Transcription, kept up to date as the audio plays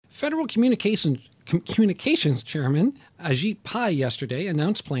Federal Communications Chairman Ajit Pai yesterday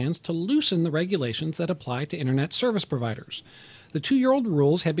announced plans to loosen the regulations that apply to Internet service providers. The 2-year-old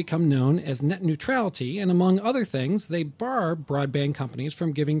rules have become known as net neutrality, and among other things, they bar broadband companies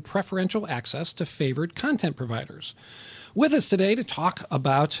from giving preferential access to favored content providers. With us today to talk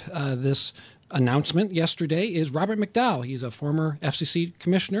about this announcement yesterday is Robert McDowell. He's a former FCC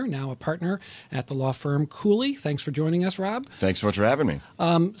commissioner, now a partner at the law firm Cooley. Thanks for joining us, Rob. Thanks so much for having me.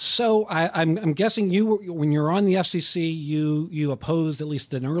 So I'm guessing when you're on the FCC, you opposed at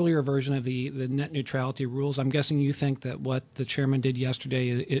least an earlier version of the net neutrality rules. I'm guessing you think that what the chairman did yesterday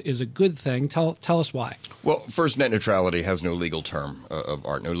is a good thing. Tell us why. Well, first, net neutrality has no legal term of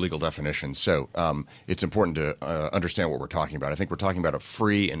art, no legal definition. So it's important to understand what we're talking about. I think we're talking about a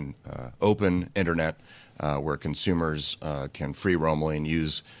free and open internet where consumers can free roamily and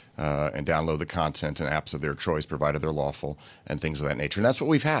use and download the content and apps of their choice, provided they're lawful, and things of that nature. And that's what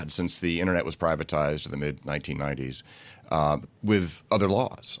we've had since the internet was privatized in the mid-1990s with other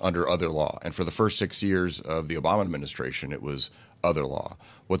laws, under other law. And for the first 6 years of the Obama administration, it was other law.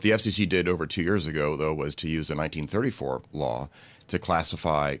 What the FCC did over 2 years ago, though, was to use a 1934 law to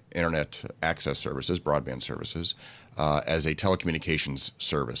classify internet access services, broadband services, as a telecommunications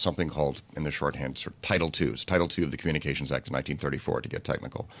service, something called, in the shorthand, sort of Title II. It's Title II of the Communications Act of 1934, to get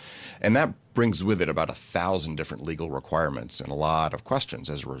technical. And that brings with it about 1,000 different legal requirements and a lot of questions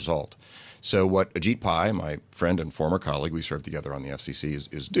as a result. So what Ajit Pai, my friend and former colleague, we served together on the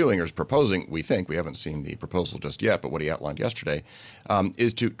FCC, is doing or is proposing, we think, we haven't seen the proposal just yet, but what he outlined yesterday,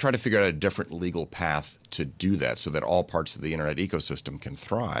 is to try to figure out a different legal path to do that so that all parts of the internet ecosystem can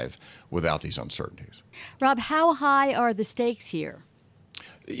thrive without these uncertainties. Rob, how high are the stakes here?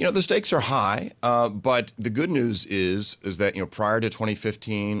 You know, the stakes are high, but the good news is that, prior to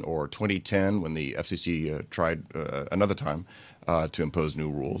 2015 or 2010, when the FCC tried another time to impose new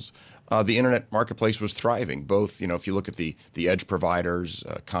rules, the internet marketplace was thriving. Both, if you look at the edge providers,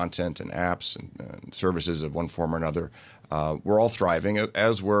 content and apps and services of one form or another, were all thriving,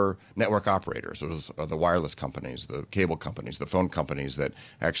 as were network operators. Those are the wireless companies, the cable companies, the phone companies that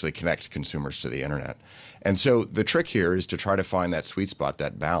actually connect consumers to the internet. And so the trick here is to try to find that sweet spot,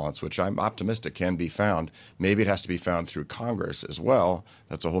 that balance, which I'm optimistic can be found. Maybe it has to be found through Congress as well.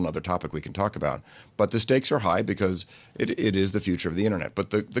 That's a whole other topic we can talk about. But the stakes are high because it is the future of the internet.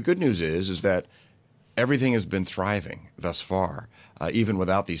 But the good news is that everything has been thriving thus far, even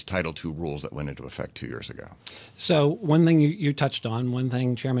without these Title II rules that went into effect 2 years ago. So one thing you touched on, one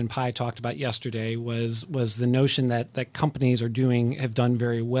thing Chairman Pai talked about yesterday was the notion that companies have done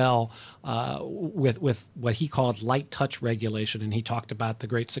very well with what he called light touch regulation, and he talked about the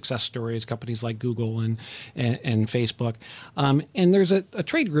great success stories, companies like Google and Facebook. And there's a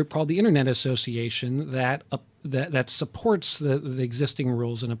trade group called the Internet Association that supports the existing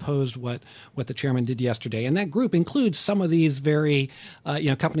rules and opposed what the chairman did yesterday. And that group includes some of these very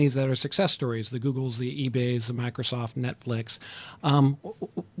companies that are success stories, the Googles, the eBays, the Microsoft, Netflix.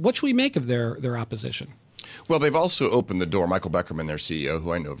 What should we make of their opposition? Well, they've also opened the door. Michael Beckerman, their CEO,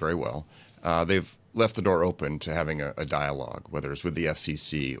 who I know very well, they've left the door open to having a dialogue, whether it's with the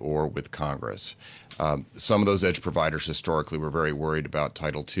FCC or with Congress. Some of those edge providers historically were very worried about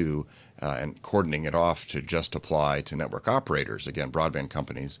Title II and cordoning it off to just apply to network operators, again, broadband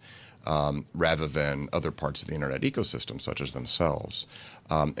companies, rather than other parts of the internet ecosystem, such as themselves.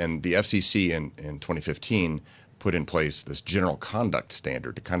 And the FCC in 2015 put in place this general conduct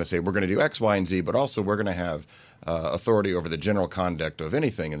standard to kind of say we're going to do X, Y, and Z, but also we're going to have authority over the general conduct of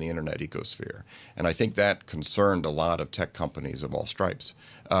anything in the internet ecosphere. And I think that concerned a lot of tech companies of all stripes.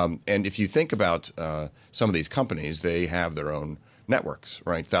 And if you think about some of these companies, they have their own networks,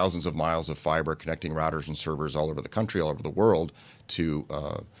 right? Thousands of miles of fiber connecting routers and servers all over the country, all over the world to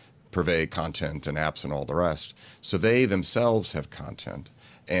purvey content and apps and all the rest. So they themselves have content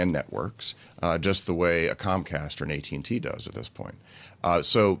and networks, just the way a Comcast or an AT&T does at this point.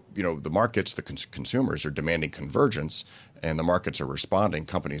 So, the markets, the consumers are demanding convergence, and the markets are responding,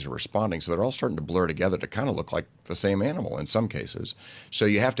 companies are responding, so they're all starting to blur together to kind of look like the same animal in some cases. So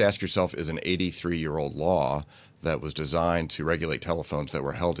you have to ask yourself, is an 83-year-old law that was designed to regulate telephones that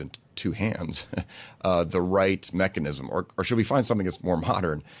were held in two hands the right mechanism? Or should we find something that's more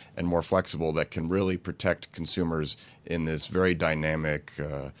modern and more flexible that can really protect consumers in this very dynamic,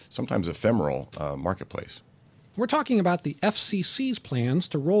 sometimes ephemeral marketplace? We're talking about the FCC's plans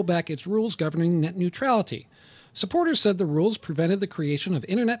to roll back its rules governing net neutrality. Supporters said the rules prevented the creation of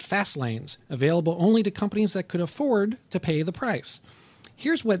internet fast lanes, available only to companies that could afford to pay the price.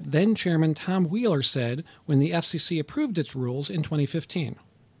 Here's what then-Chairman Tom Wheeler said when the FCC approved its rules in 2015.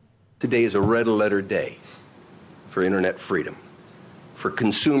 Today is a red-letter day for internet freedom for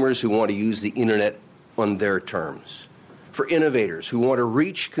consumers who want to use the internet on their terms, for innovators who want to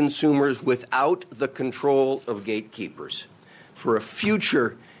reach consumers without the control of gatekeepers, for a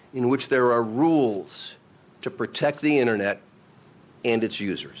future in which there are rules to protect the internet and its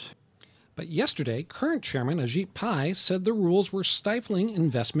users. But yesterday, current chairman Ajit Pai said the rules were stifling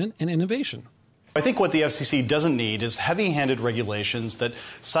investment and innovation. I think what the FCC doesn't need is heavy-handed regulations that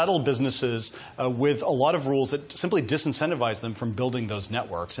saddle businesses with a lot of rules that simply disincentivize them from building those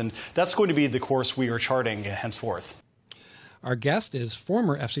networks. And that's going to be the course we are charting henceforth. Our guest is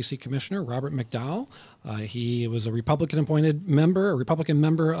former FCC Commissioner Robert McDowell. He was a Republican-appointed member, a Republican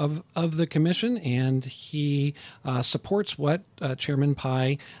member of the commission, and he supports what Chairman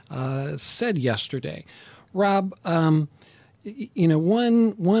Pai said yesterday. Rob, one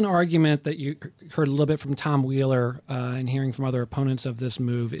argument that you heard a little bit from Tom Wheeler and hearing from other opponents of this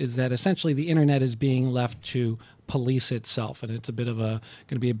move is that essentially the internet is being left to police itself, and it's going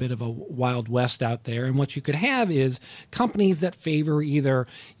to be a bit of a wild west out there. And what you could have is companies that favor either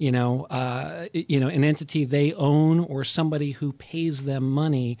an entity they own or somebody who pays them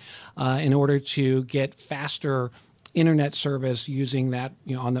money in order to get faster internet service using that,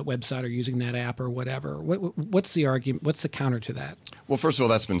 on that website or using that app or whatever. What's the argument? What's the counter to that? Well, first of all,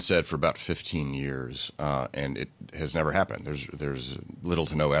 that's been said for about 15 years, and it has never happened. There's little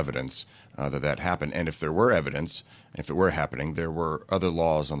to no evidence that happened. And if there were evidence, if it were happening, there were other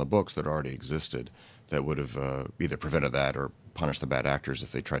laws on the books that already existed that would have either prevented that or punished the bad actors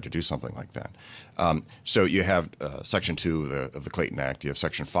if they tried to do something like that. So you have Section 2 of the Clayton Act. You have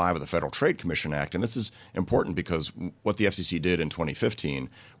Section 5 of the Federal Trade Commission Act. And this is important because what the FCC did in 2015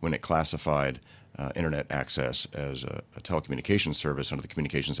 when it classified internet access as a telecommunications service under the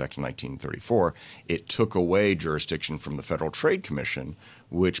Communications Act of 1934, it took away jurisdiction from the Federal Trade Commission,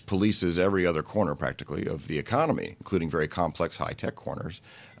 which polices every other corner practically of the economy, including very complex high-tech corners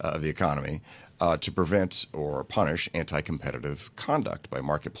of the economy, to prevent or punish anti-competitive conduct by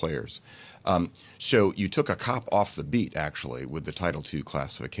market players. So you took a cop off the beat, actually, with the Title II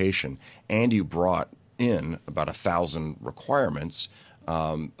classification, and you brought in about 1,000 requirements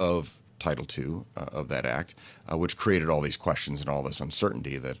of Title II of that act, which created all these questions and all this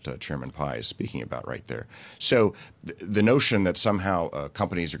uncertainty that Chairman Pai is speaking about right there. So the notion that somehow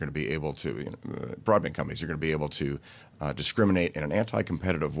companies are going to be able to, broadband companies are going to be able to discriminate in an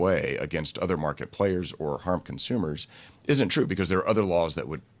anti-competitive way against other market players or harm consumers isn't true, because there are other laws that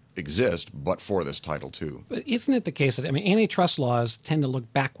would exist but for this Title II. But isn't it the case that, antitrust laws tend to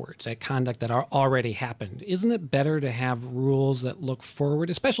look backwards at conduct that already happened? Isn't it better to have rules that look forward,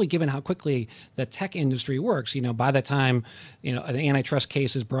 especially given how quickly the tech industry works? By the time, an antitrust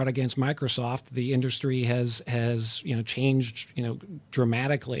case is brought against Microsoft, the industry has changed,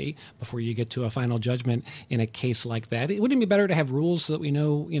 dramatically before you get to a final judgment in a case like that. Wouldn't it be better to have rules so that we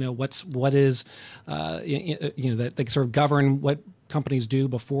know, what is, that they sort of govern what companies do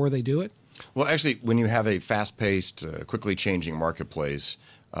before they do it? Well, actually, when you have a fast-paced, quickly changing marketplace,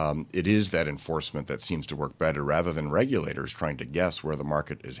 it is that enforcement that seems to work better rather than regulators trying to guess where the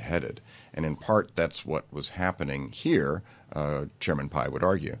market is headed. And in part, that's what was happening here, Chairman Pai would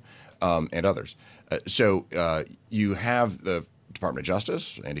argue, and others. So you have the Department of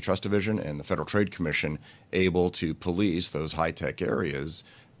Justice, Antitrust Division, and the Federal Trade Commission able to police those high-tech areas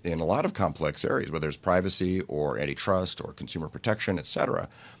in a lot of complex areas, whether it's privacy or antitrust or consumer protection, et cetera.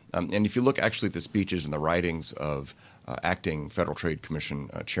 And if you look actually at the speeches and the writings of acting Federal Trade Commission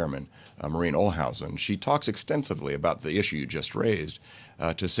Chairman Maureen Olhausen, she talks extensively about the issue you just raised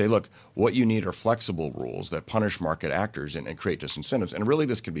to say, look, what you need are flexible rules that punish market actors and create disincentives. And really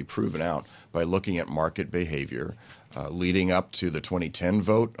this can be proven out by looking at market behavior leading up to the 2010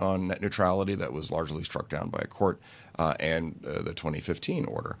 vote on net neutrality that was largely struck down by a court and the 2015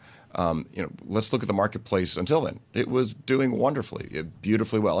 order. Let's look at the marketplace until then. It was doing wonderfully,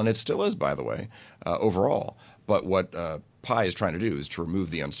 beautifully well, and it still is, by the way, overall. But what Pai is trying to do is to remove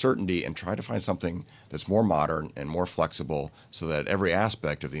the uncertainty and try to find something that's more modern and more flexible so that every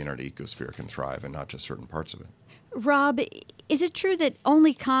aspect of the internet ecosphere can thrive and not just certain parts of it. Rob, is it true that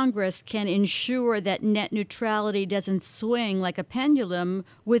only Congress can ensure that net neutrality doesn't swing like a pendulum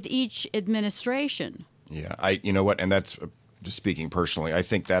with each administration? Yeah, you know what, and that's just speaking personally, I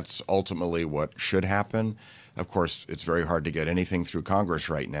think that's ultimately what should happen. Of course, it's very hard to get anything through Congress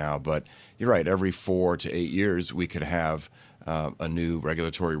right now, but you're right, every 4 to 8 years we could have a new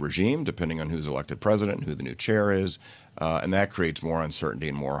regulatory regime, depending on who's elected president and who the new chair is. And that creates more uncertainty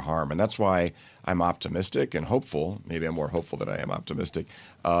and more harm. And that's why I'm optimistic and hopeful, maybe I'm more hopeful than I am optimistic,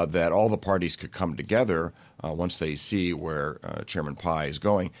 that all the parties could come together once they see where Chairman Pai is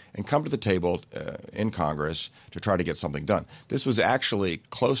going and come to the table in Congress to try to get something done. This was actually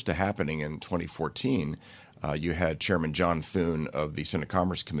close to happening in 2014. You had Chairman John Thune of the Senate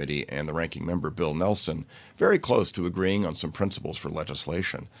Commerce Committee and the ranking member Bill Nelson very close to agreeing on some principles for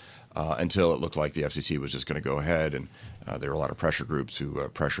legislation until it looked like the FCC was just going to go ahead, and there were a lot of pressure groups who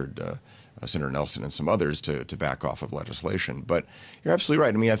pressured Senator Nelson and some others to back off of legislation. But you're absolutely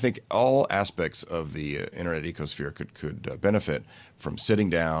right. I mean, I think all aspects of the internet ecosphere could benefit from sitting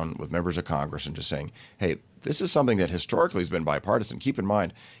down with members of Congress and just saying, hey, this is something that historically has been bipartisan. Keep in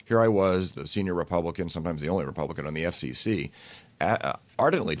mind, here I was, the senior Republican, sometimes the only Republican on the FCC,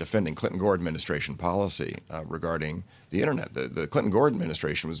 ardently defending Clinton-Gore administration policy regarding the internet. The Clinton-Gore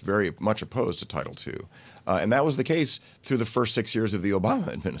administration was very much opposed to Title II. And that was the case through the first 6 years of the Obama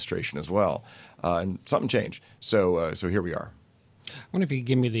administration as well. And something changed. So here we are. I wonder if you could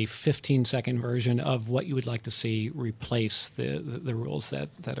give me the 15-second version of what you would like to see replace the rules that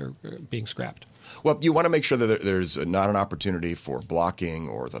are being scrapped. Well, you want to make sure that there's not an opportunity for blocking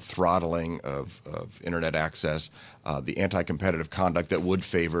or the throttling of internet access, the anti-competitive conduct that would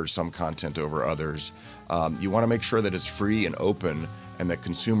favor some content over others. You want to make sure that it's free and open and that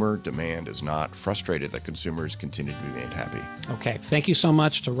consumer demand is not frustrated, that consumers continue to be made happy. Okay. Thank you so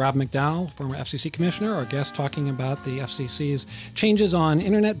much to Rob McDowell, former FCC commissioner, our guest talking about the FCC's changes on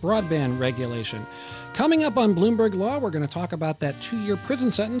internet broadband regulation. Coming up on Bloomberg Law, we're going to talk about that 2-year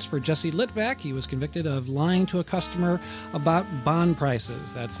prison sentence for Jesse Litvak. He was convicted of lying to a customer about bond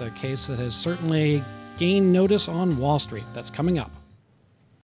prices. That's a case that has certainly gained notice on Wall Street. That's coming up.